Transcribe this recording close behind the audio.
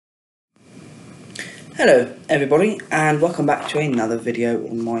Hello everybody, and welcome back to another video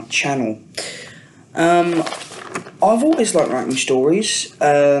on my channel. I've always liked writing stories.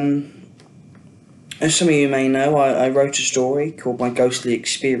 As some of you may know, I wrote a story called My Ghostly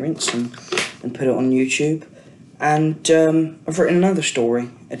Experience and put it on YouTube. And I've written another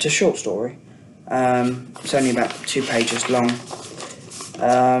story. It's a short story. It's only about 2 pages long.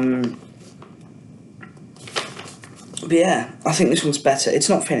 But yeah, I think this one's better. It's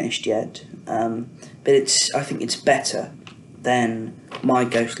not finished yet, but I think it's better than My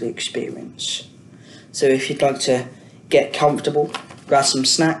Ghostly Experience. So if you'd like to get comfortable, grab some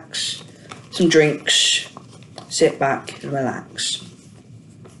snacks, some drinks, sit back and relax.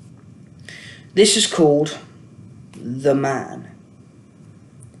 This is called The Man.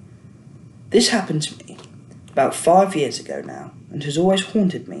 This happened to me about 5 years ago now, and has always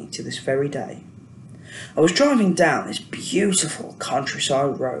haunted me to this very day. I was driving down this beautiful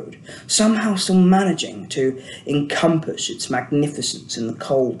countryside road, somehow still managing to encompass its magnificence in the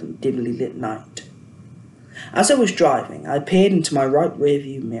cold and dimly lit night. As I was driving, I peered into my right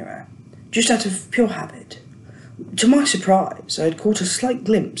rearview mirror, just out of pure habit. To my surprise, I had caught a slight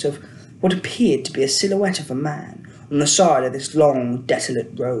glimpse of what appeared to be a silhouette of a man on the side of this long,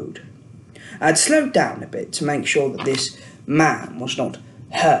 desolate road. I had slowed down a bit to make sure that this man was not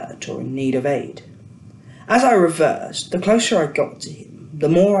hurt or in need of aid. As I reversed, the closer I got to him, the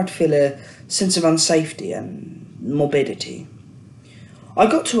more I'd feel a sense of unsafety and morbidity. I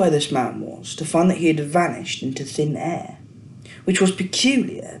got to where this man was to find that he had vanished into thin air, which was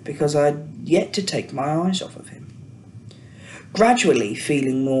peculiar because I had yet to take my eyes off of him. Gradually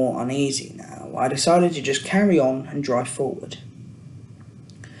feeling more uneasy now, I decided to just carry on and drive forward.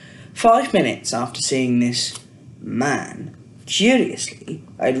 5 minutes after seeing this man, curiously,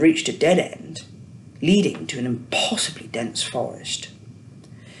 I had reached a dead end, leading to an impossibly dense forest,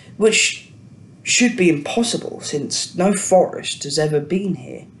 which should be impossible since no forest has ever been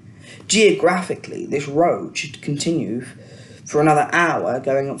here. Geographically, this road should continue for another hour,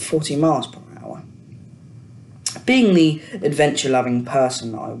 going at 40 miles per hour. Being the adventure-loving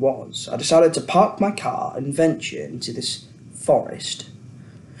person I was, I decided to park my car and venture into this forest.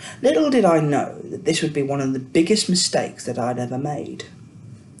 Little did I know that this would be one of the biggest mistakes that I'd ever made.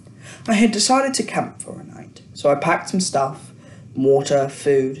 I had decided to camp for a night, so I packed some stuff: water,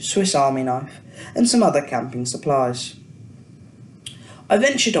 food, Swiss Army knife, and some other camping supplies. I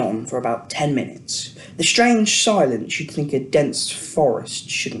ventured on for about 10 minutes. The strange silence you'd think a dense forest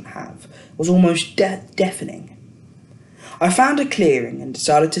shouldn't have was almost deafening. I found a clearing and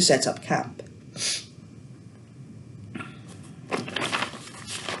decided to set up camp.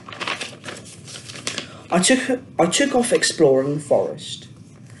 I took off exploring the forest,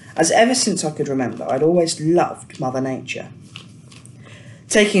 as ever since I could remember, I'd always loved Mother Nature.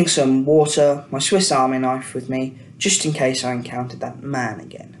 Taking some water, my Swiss Army knife with me, just in case I encountered that man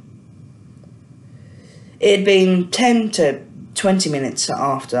again. It had been 10 to 20 minutes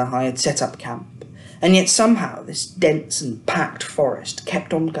after I had set up camp, and yet somehow this dense and packed forest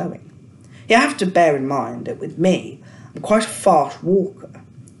kept on going. You have to bear in mind that with me, I'm quite a fast walker.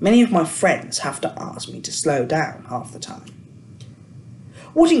 Many of my friends have to ask me to slow down half the time.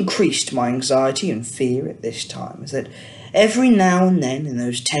 What increased my anxiety and fear at this time is that every now and then in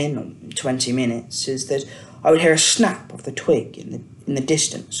those 10 or 20 minutes is that I would hear a snap of the twig in the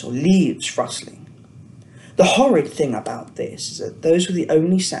distance or leaves rustling. The horrid thing about this is that those were the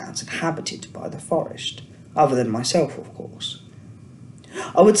only sounds inhabited by the forest, other than myself, of course.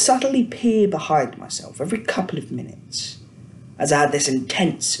 I would subtly peer behind myself every couple of minutes, as I had this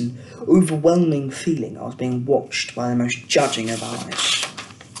intense and overwhelming feeling I was being watched by the most judging of eyes.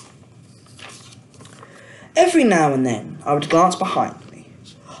 Every now and then, I would glance behind me.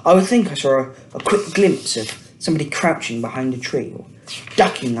 I would think I saw a quick glimpse of somebody crouching behind a tree or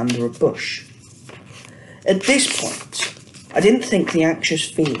ducking under a bush. At this point, I didn't think the anxious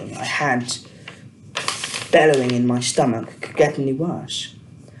feeling I had bellowing in my stomach could get any worse.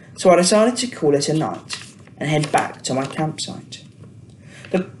 So I decided to call it a night and head back to my campsite.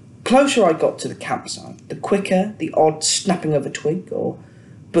 The closer I got to the campsite, the quicker the odd snapping of a twig or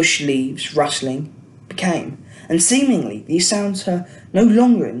bush leaves rustling became, and seemingly these sounds were no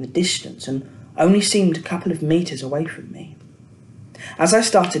longer in the distance and only seemed a couple of meters away from me. As I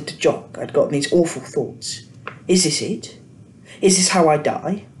started to jog, I'd gotten these awful thoughts. Is this it? Is this how I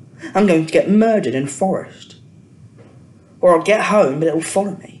die? I'm going to get murdered in a forest. Or I'll get home, but it'll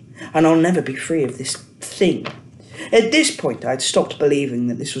follow me, and I'll never be free of this thing. At this point, I'd stopped believing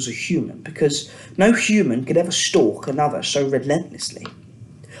that this was a human, because no human could ever stalk another so relentlessly.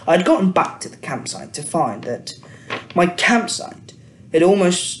 I'd gotten back to the campsite to find that my campsite had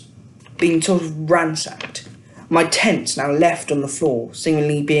almost been sort of ransacked. My tent's now left on the floor,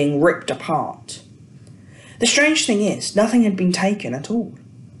 seemingly being ripped apart. The strange thing is, nothing had been taken at all.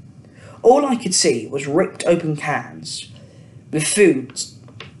 All I could see was ripped open cans, with food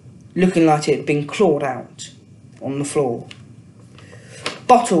looking like it had been clawed out on the floor.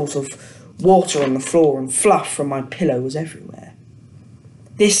 Bottles of water on the floor and fluff from my pillow was everywhere.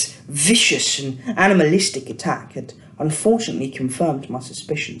 This vicious and animalistic attack had unfortunately confirmed my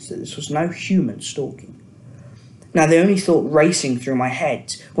suspicions that this was no human stalking. Now the only thought racing through my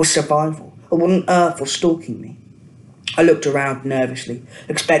head was survival, or what on earth was stalking me. I looked around nervously,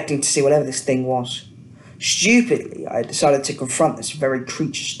 expecting to see whatever this thing was. Stupidly, I decided to confront this very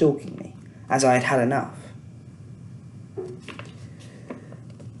creature stalking me, as I had had enough.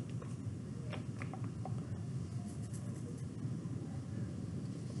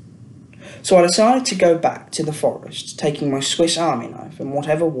 So I decided to go back to the forest, taking my Swiss Army knife and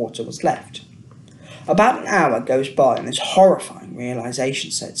whatever water was left. About an hour goes by and this horrifying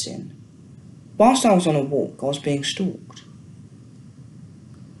realisation sets in. Whilst I was on a walk, I was being stalked.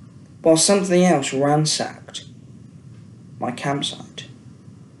 While something else ransacked my campsite.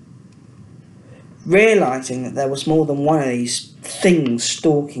 Realising that there was more than one of these things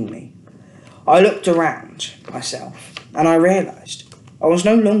stalking me, I looked around myself and I realised I was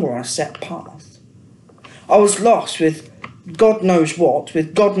no longer on a set path. I was lost with God knows what,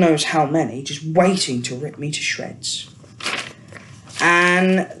 with God knows how many, just waiting to rip me to shreds.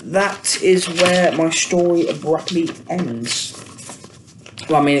 And that is where my story abruptly ends.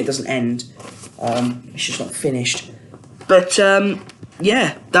 Well, I mean, it doesn't end. It's just not finished. But,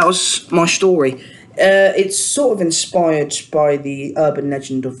 yeah, that was my story. It's sort of inspired by the urban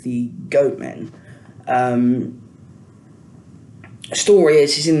legend of the Goatmen. Story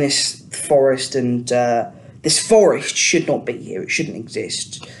is he's in this forest, and this forest should not be here. It shouldn't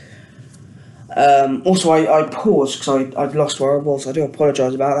exist. Also, I paused because I'd lost where I was. I do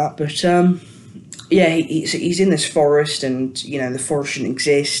apologise about that. But yeah, he's in this forest, and you know the forest shouldn't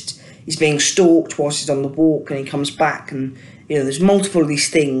exist. He's being stalked whilst he's on the walk, and he comes back, and you know there's multiple of these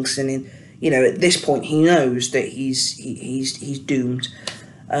things, and you know at this point he knows that he's doomed.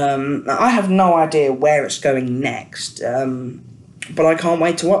 I have no idea where it's going next. But I can't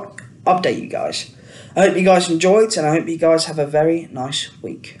wait to update you guys. I hope you guys enjoyed, and I hope you guys have a very nice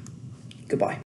week. Goodbye.